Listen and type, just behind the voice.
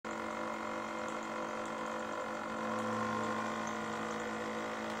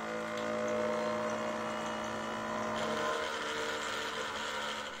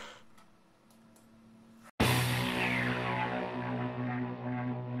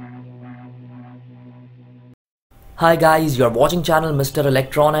Hi guys, you're watching channel Mr.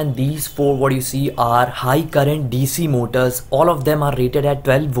 Electron, and these four what you see are high current DC motors. All of them are rated at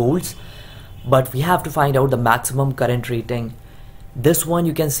 12 volts, but we have to find out the maximum current rating. This one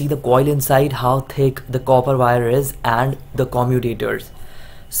you can see the coil inside, how thick the copper wire is, and the commutators.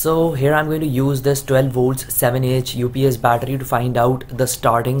 So here I'm going to use this 12 volts 7Ah UPS battery to find out the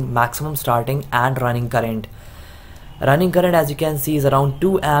maximum starting and running current. Running current, as you can see, is around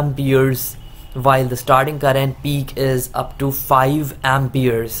 2 amperes, while the starting current peak is up to 5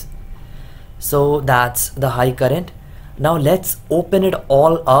 amperes. So that's the high current. Now let's open it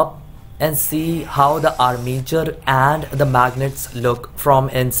all up and see how the armature and the magnets look from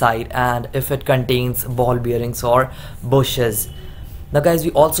inside, and if it contains ball bearings or bushes. Now guys,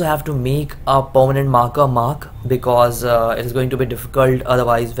 we also have to make a permanent mark because it is going to be difficult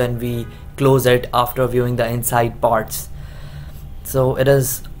otherwise when we close it after viewing the inside parts. So it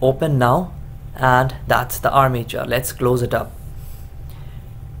is open now, and that's the armature. Let's close it up.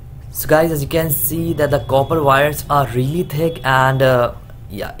 So guys, as you can see that the copper wires are really thick, and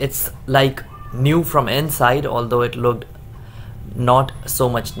yeah, it's like new from inside, although it looked not so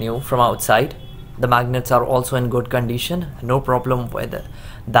much new from outside. The magnets are also in good condition, no problem with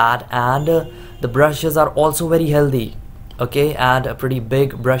that, and the brushes are also very healthy, okay, and pretty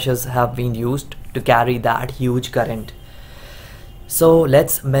big brushes have been used to carry that huge current. So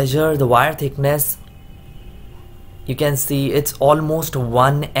let's measure the wire thickness. You can see it's almost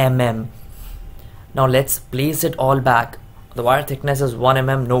 1 mm. Now let's place it all back. The wire thickness is 1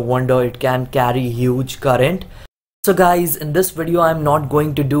 mm, no wonder it can carry huge current. So guys, in this video I'm not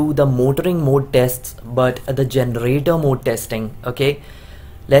going to do the motoring mode tests but the generator mode testing, okay.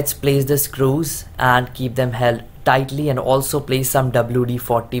 Let's place the screws and keep them held tightly, and also place some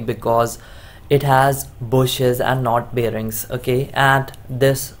WD-40 because it has bushes and not bearings, okay. And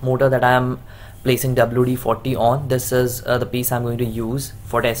this motor that I am placing WD-40 on, this is the piece I'm going to use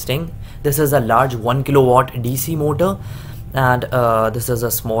for testing. This is a large 1 kilowatt DC motor, and this is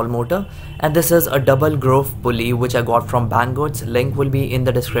a small motor, and this is a double groove pulley which I got from Banggood's. Link will be in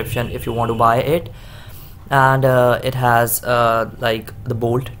the description if you want to buy it. And it has like the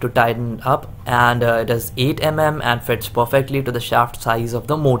bolt to tighten up, and it is 8 mm and fits perfectly to the shaft size of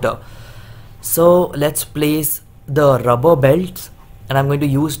the motor. So let's place the rubber belts, and I'm going to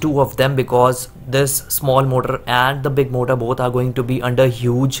use 2 of them because this small motor and the big motor both are going to be under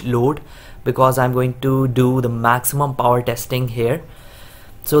huge load, because I'm going to do the maximum power testing here.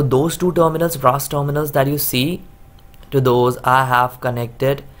 So those 2 terminals, brass terminals that you see, to those I have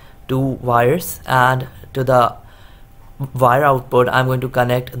connected 2 wires, and to the wire output I'm going to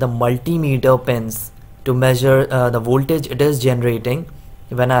connect the multimeter pins to measure the voltage it is generating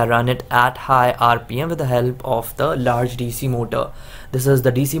when I run it at high RPM with the help of the large DC motor. This is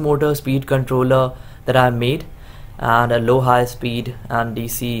the DC motor speed controller that I made, and a low high speed and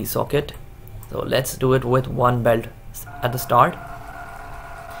DC socket. So let's do it with 1 belt at the start.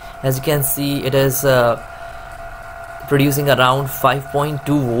 As you can see, it is producing around 5.2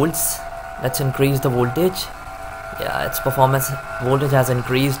 volts. Let's increase the voltage. Yeah, its performance voltage has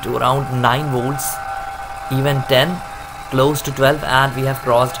increased to around 9 volts, even 10, close to 12, and we have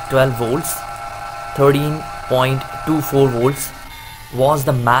crossed 12 volts. 13.24 volts was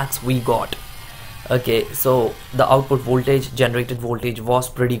the max we got. Okay, so the output voltage, generated voltage, was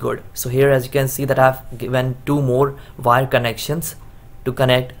pretty good. So here, as you can see, that I've given 2 more wire connections to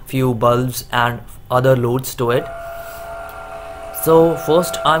connect few bulbs and other loads to it. So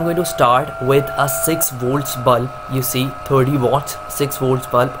first I'm going to start with a 6 volts bulb. You see 30 watts 6 volts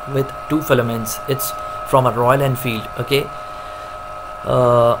bulb with 2 filaments. It's from a Royal Enfield, okay.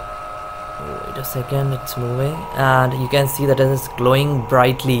 Wait a second, it's moving, and you can see that it is glowing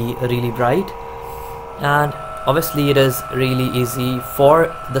brightly, really bright. And obviously it is really easy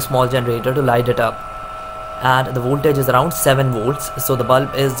for the small generator to light it up, and the voltage is around 7 volts, so the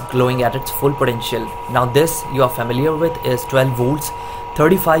bulb is glowing at its full potential. Now this you are familiar with is 12 volts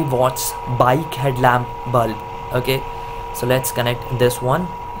 35 watts bike headlamp bulb, okay. So let's connect this one,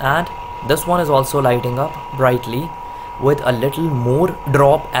 and this one is also lighting up brightly with a little more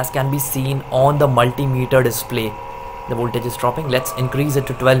drop, as can be seen on the multimeter display. The voltage is dropping. Let's increase it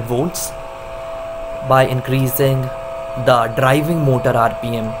to 12 volts by increasing the driving motor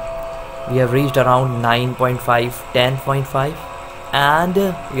RPM. We have reached around 9.5, 10.5, and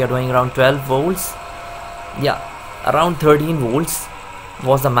we are doing around 12 volts. Yeah, around 13 volts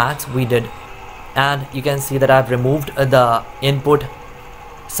was the max we did. And you can see that I've removed the input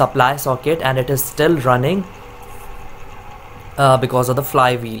supply socket, and it is still running because of the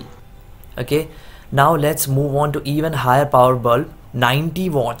flywheel, okay. Now let's move on to even higher power bulb. 90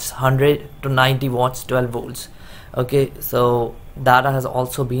 watts, 100 to 90 watts, 12 volts. Okay, so that has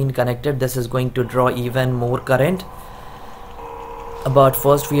also been connected. This is going to draw even more current, but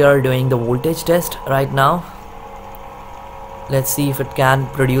first we are doing the voltage test right now. Let's see if it can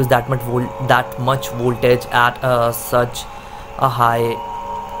produce that much voltage at such a high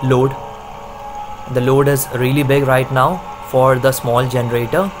load. The load is really big right now for the small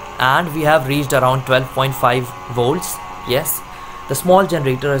generator, and we have reached around 12.5 volts. Yes, the small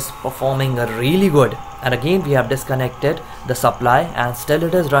generator is performing really good, and again we have disconnected the supply and still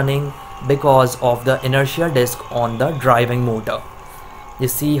it is running because of the inertia disc on the driving motor. You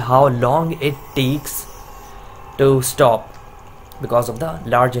see how long it takes to stop because of the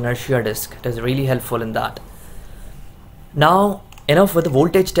large inertia disc. It is really helpful in that. Now enough with the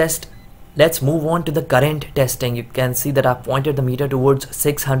voltage test. Let's move on to the current testing. You can see that I've pointed the meter towards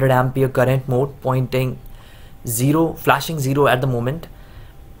 600 ampere current mode, pointing 0, flashing 0 at the moment.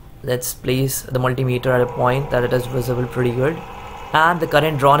 Let's place the multimeter at a point that it is visible pretty good, and the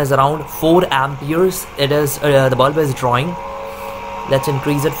current drawn is around 4 amperes. It is the bulb is drawing. Let's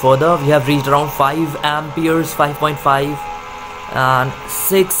increase it further. We have reached around 5 amperes, 5.5 and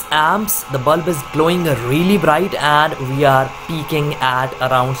 6 amps. The bulb is glowing really bright, and we are peaking at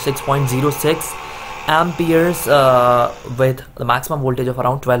around 6.06 amperes with the maximum voltage of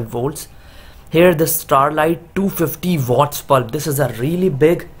around 12 volts. Here the Starlight 250 watts bulb. This is a really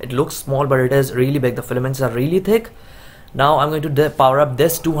big, it looks small but it is really big. The filaments are really thick. Now I'm going to power up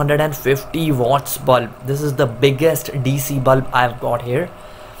this 250 watts bulb. This is the biggest DC bulb I've got here.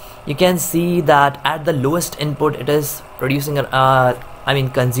 You can see that at the lowest input it is producing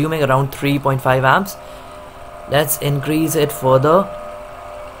consuming around 3.5 amps. Let's increase it further.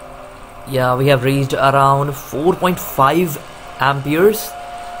 Yeah, we have reached around 4.5 amperes,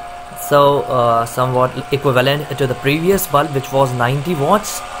 so somewhat equivalent to the previous bulb, which was 90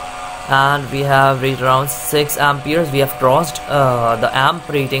 watts, and we have reached around 6 amperes. We have crossed the amp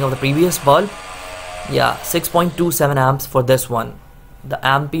rating of the previous bulb. Yeah, 6.27 amps for this one. The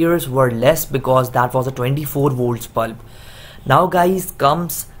amperes were less because that was a 24 volts bulb. Now guys,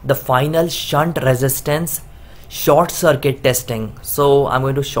 comes the final shunt resistance short circuit testing. So I'm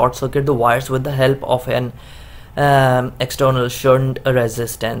going to short circuit the wires with the help of an external shunt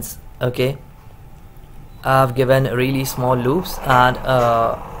resistance. Okay, I've given really small loops, and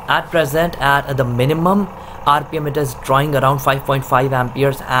at present at the minimum RPM it is drawing around 5.5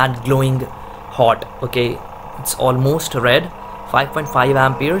 amperes and glowing hot. Okay, it's almost red. 5.5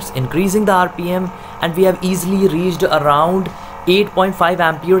 amperes, increasing the RPM, and we have easily reached around 8.5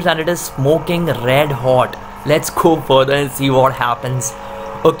 amperes and it is smoking red hot. Let's go further and see what happens.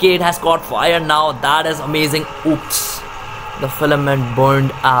 Okay, it has caught fire now. That is amazing. Oops, the filament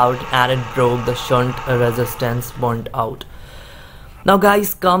burned out and it broke. The shunt resistance burned out. Now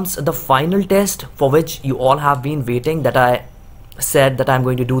guys, comes the final test for which you all have been waiting, that I said that I'm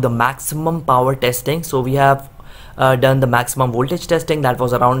going to do the maximum power testing. So we have done the maximum voltage testing, that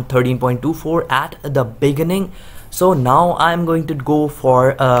was around 13.24 at the beginning. So now I'm going to go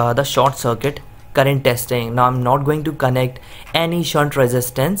for the short circuit current testing. Now I'm not going to connect any shunt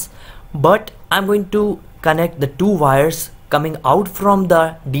resistance, but I'm going to connect the 2 wires coming out from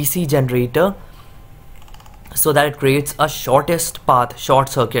the DC generator so that it creates a shortest path short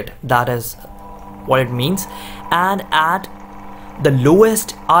circuit. That is what it means. And at the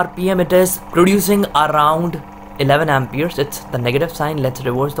lowest RPM it is producing around 11 amperes. It's the negative sign. Let's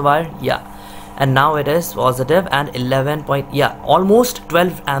reverse the wire. Yeah, and now it is positive and 11 point, yeah, almost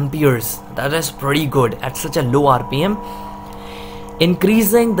 12 amperes. That is pretty good at such a low RPM.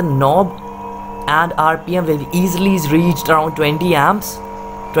 Increasing the knob and RPM will easily reached around 20 amps,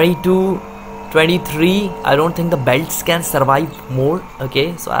 22, 23. I don't think the belts can survive more.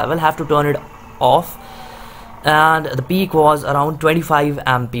 Okay, so I will have to turn it off, and the peak was around 25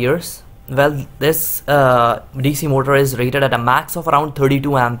 amperes. Well, this DC motor is rated at a max of around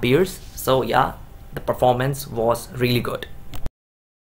 32 amperes. So yeah, the performance was really good.